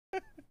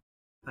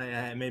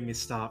It made me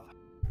stop.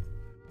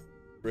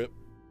 Rip.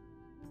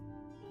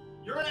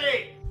 You're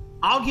right.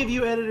 I'll give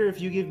you editor if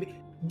you give me.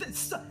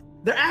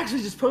 They're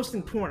actually just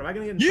posting porn. Am I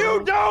gonna get in trouble?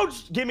 You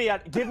don't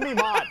give me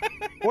mod,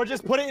 or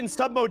just put it in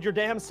sub mode your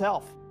damn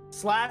self.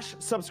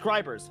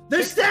 /subscribers.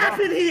 There's staff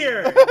in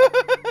here.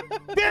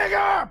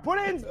 Bigger. Put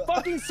it in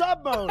fucking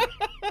sub mode.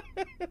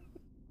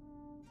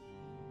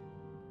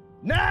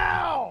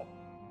 Now.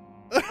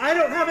 I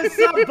don't have a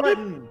sub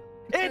button.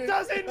 It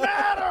doesn't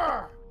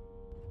matter.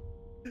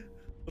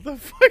 What the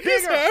fuck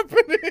is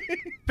happening?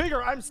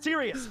 Bigger. I'm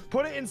serious.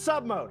 Put it in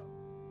sub mode.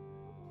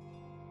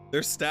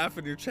 There's staff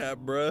in your chat,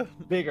 bruh.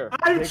 Bigger.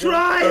 I'm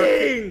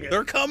trying.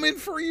 They're coming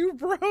for you,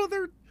 bro.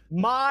 They're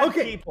mod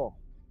people.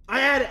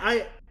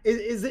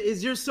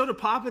 Is your soda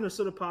popping or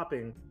soda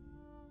popping?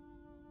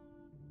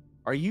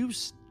 Are you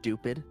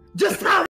stupid? Just how